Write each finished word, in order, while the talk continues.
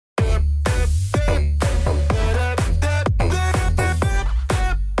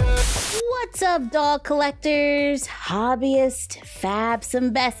up, doll collectors, hobbyists, fabs,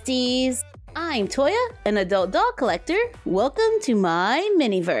 and besties? I'm Toya, an adult doll collector. Welcome to my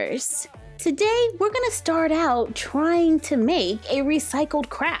miniverse. Today, we're gonna start out trying to make a recycled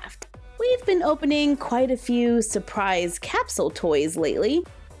craft. We've been opening quite a few surprise capsule toys lately,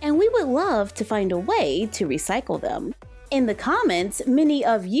 and we would love to find a way to recycle them. In the comments, many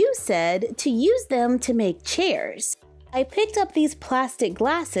of you said to use them to make chairs. I picked up these plastic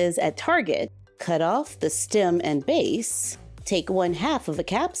glasses at Target, cut off the stem and base, take 1/2 of a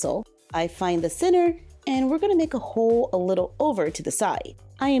capsule, I find the center, and we're gonna make a hole a little over to the side.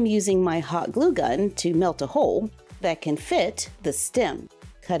 I am using my hot glue gun to melt a hole that can fit the stem.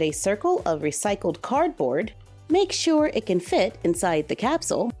 Cut a circle of recycled cardboard, make sure it can fit inside the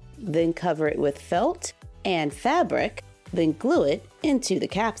capsule, then cover it with felt and fabric, then glue it into the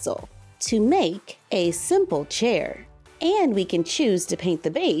capsule to make a simple chair. And we can choose to paint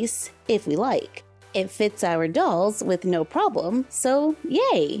the base if we like. It fits our dolls with no problem, so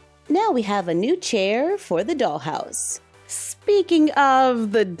yay! Now we have a new chair for the dollhouse. Speaking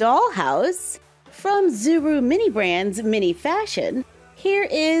of the dollhouse, from Zuru Mini Brand's Mini Fashion, here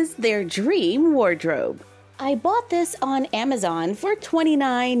is their dream wardrobe. I bought this on Amazon for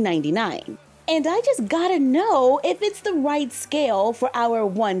 $29.99. And I just gotta know if it's the right scale for our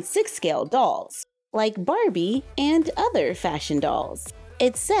 1/6 scale dolls, like Barbie and other fashion dolls.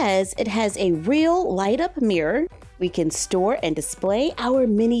 It says it has a real light-up mirror. We can store and display our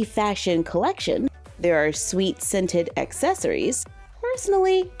mini fashion collection. There are sweet scented accessories.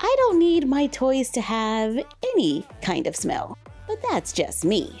 Personally, I don't need my toys to have any kind of smell, but that's just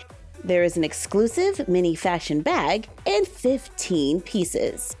me. There is an exclusive mini fashion bag in 15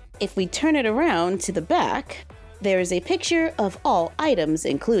 pieces. If we turn it around to the back, there is a picture of all items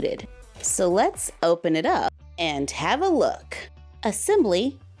included. So let's open it up and have a look.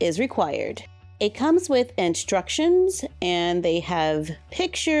 Assembly is required. It comes with instructions and they have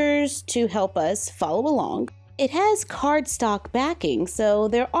pictures to help us follow along. It has cardstock backing, so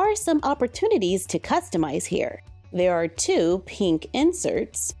there are some opportunities to customize here. There are 2 pink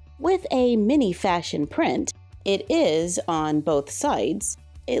inserts with a mini fashion print. It is on both sides.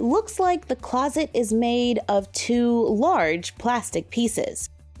 It looks like the closet is made of 2 large plastic pieces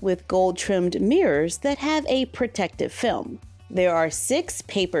with gold-trimmed mirrors that have a protective film. There are 6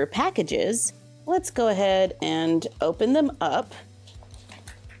 paper packages. Let's go ahead and open them up.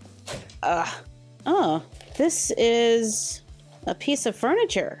 This is a piece of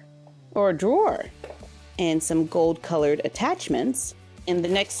furniture or a drawer and some gold-colored attachments. In the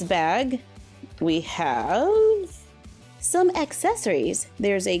next bag, we have some accessories.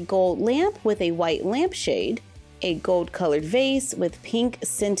 There's a gold lamp with a white lampshade, a gold-colored vase with pink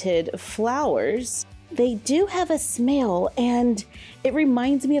scented flowers. They do have a smell, and it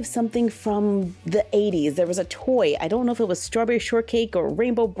reminds me of something from the 80s. There was a toy. I don't know if it was Strawberry Shortcake or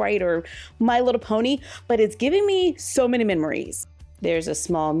Rainbow Bright or My Little Pony, but it's giving me so many memories. There's a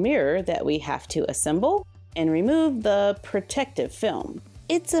small mirror that we have to assemble and remove the protective film.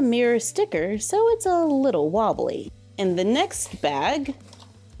 It's a mirror sticker, so it's a little wobbly. In the next bag,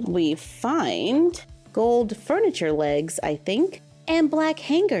 we find gold furniture legs, I think, and black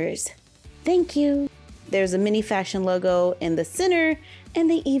hangers. Thank you. There's a mini fashion logo in the center, and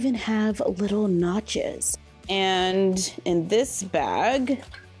they even have little notches. And in this bag,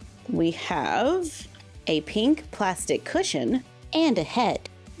 we have a pink plastic cushion and a head.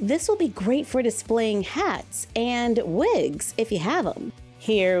 This will be great for displaying hats and wigs if you have them.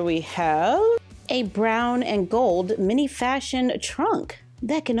 Here we have a brown and gold mini fashion trunk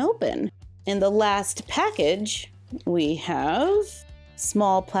that can open. In the last package, we have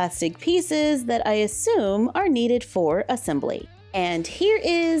small plastic pieces that I assume are needed for assembly. And here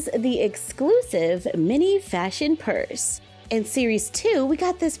is the exclusive mini fashion purse. In series 2, we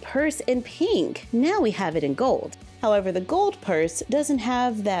got this purse in pink. Now we have it in gold. However, the gold purse doesn't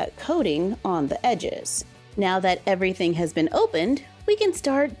have that coating on the edges. Now that everything has been opened, we can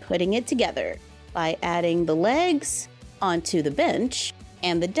start putting it together by adding the legs onto the bench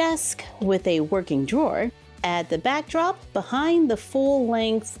and the desk with a working drawer. Add the backdrop behind the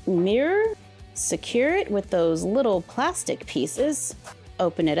full-length mirror. Secure it with those little plastic pieces.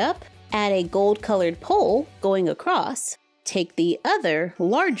 Open it up. Add a gold-colored pole going across. Take the other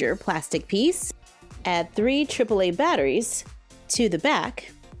larger plastic piece. Add 3 AAA batteries to the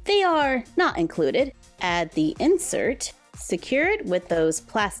back. They are not included. Add the insert. Secure it with those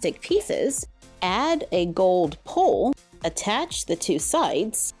plastic pieces. Add a gold pole. Attach the 2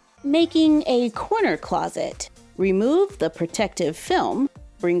 sides, making a corner closet. Remove the protective film.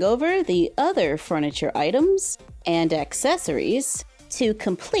 Bring over the other furniture items and accessories. to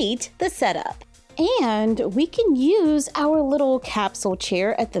complete the setup. And we can use our little capsule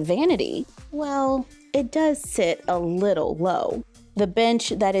chair at the vanity. Well, it does sit a little low. The bench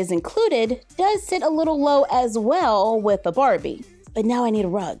that is included does sit a little low as well with the Barbie. But now I need a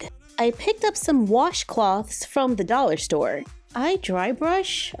rug. I picked up some washcloths from the dollar store. I dry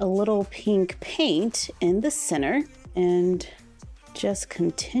brush a little pink paint in the center and just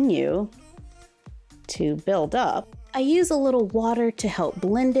continue to build up. I use a little water to help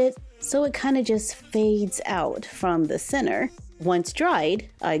blend it so it kind of just fades out from the center. Once dried,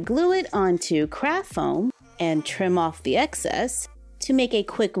 I glue it onto craft foam and trim off the excess to make a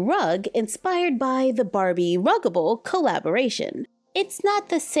quick rug inspired by the Barbie Ruggable collaboration. It's not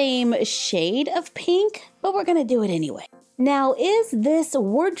the same shade of pink, but we're gonna do it anyway. Now, is this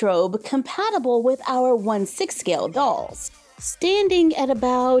wardrobe compatible with our 1/6 scale dolls? Standing at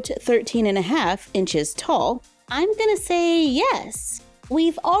about 13.5 inches tall, I'm gonna say yes.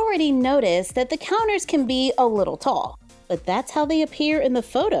 We've already noticed that the counters can be a little tall, but that's how they appear in the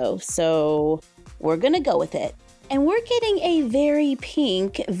photo, so we're gonna go with it. And we're getting a very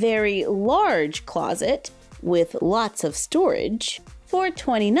pink, very large closet with lots of storage for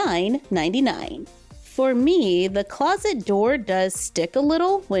 $29.99. For me, the closet door does stick a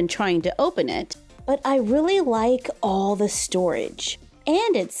little when trying to open it, but I really like all the storage.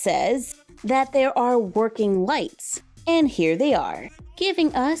 And it says that there are working lights, and here they are,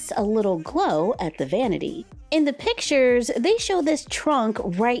 giving us a little glow at the vanity. In the pictures, they show this trunk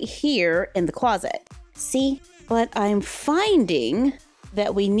right here in the closet. See? But I'm finding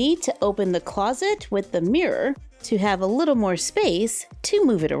that we need to open the closet with the mirror to have a little more space to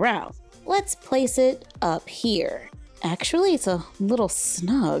move it around. Let's place it up here. Actually, it's a little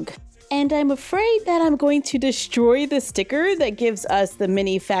snug. And I'm afraid that I'm going to destroy the sticker that gives us the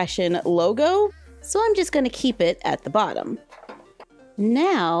Mini Fashion logo, so I'm just going to keep it at the bottom.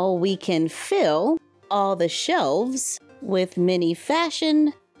 Now we can fill all the shelves with Mini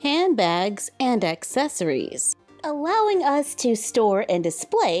Fashion handbags and accessories, allowing us to store and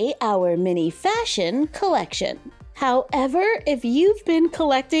display our Mini Fashion collection. However, if you've been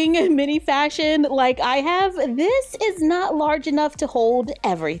collecting Mini Fashion like I have, this is not large enough to hold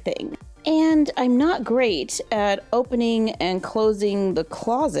everything. And I'm not great at opening and closing the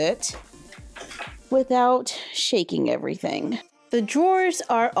closet without shaking everything. The drawers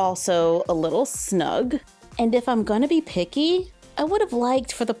are also a little snug, and if I'm gonna be picky, I would have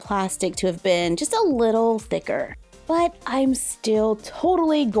liked for the plastic to have been just a little thicker, but I'm still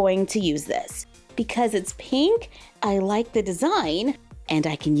totally going to use this. Because it's pink, I like the design, and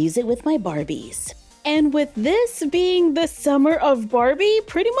I can use it with my Barbies. And with this being the summer of Barbie,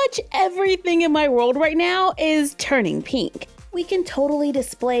 pretty much everything in my world right now is turning pink. We can totally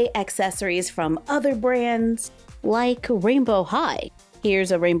display accessories from other brands, like Rainbow High.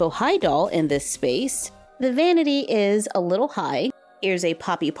 Here's a Rainbow High doll in this space. The vanity is a little high. Here's a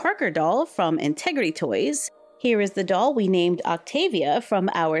Poppy Parker doll from Integrity Toys. Here is the doll we named Octavia from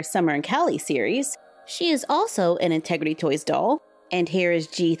our Summer and Cali series. She is also an Integrity Toys doll. And here is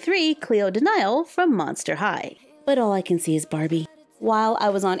G3 Cleo Denial from Monster High. But all I can see is Barbie. While I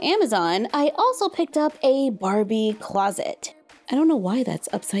was on Amazon, I also picked up a Barbie closet. I don't know why that's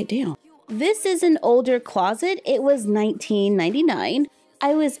upside down. This is an older closet. It was $19.99.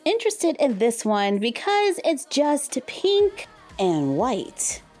 I was interested in this one because it's just pink and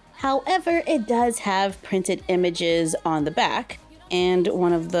white. However, it does have printed images on the back, and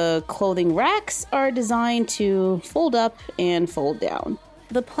one of the clothing racks are designed to fold up and fold down.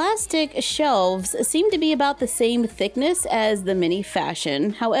 The plastic shelves seem to be about the same thickness as the Mini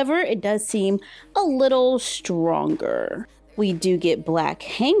Fashion. However, it does seem a little stronger. We do get black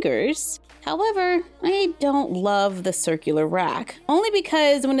hangers. However, I don't love the circular rack, only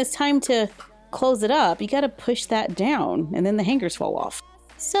because when it's time to close it up, you gotta push that down and then the hangers fall off.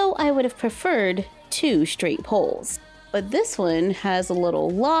 So I would have preferred 2 straight poles. But this one has a little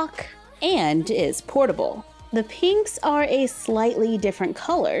lock and is portable. The pinks are a slightly different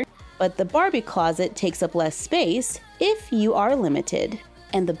color, but the Barbie closet takes up less space if you are limited.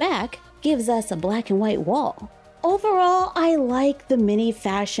 And the back gives us a black and white wall. Overall, I like the Mini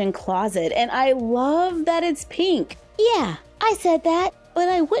Fashion closet, and I love that it's pink. Yeah, I said that, but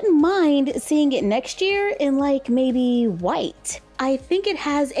I wouldn't mind seeing it next year in like maybe white. I think it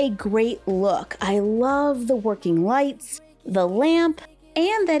has a great look. I love the working lights, the lamp,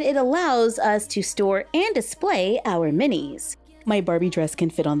 and that it allows us to store and display our minis. My Barbie dress can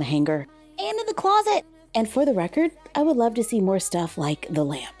fit on the hanger and in the closet. And for the record, I would love to see more stuff like the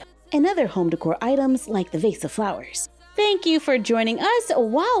lamp and other home decor items like the vase of flowers. Thank you for joining us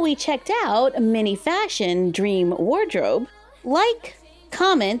while we checked out Mini Fashion Dream Wardrobe. Like,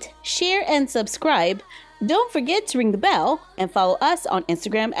 comment, share, and subscribe. Don't forget to ring the bell and follow us on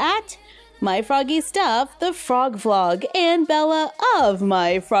Instagram at MyFroggyStuff, the Frog Vlog, and Bella of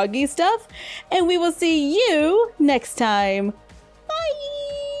MyFroggyStuff. And we will see you next time. Bye!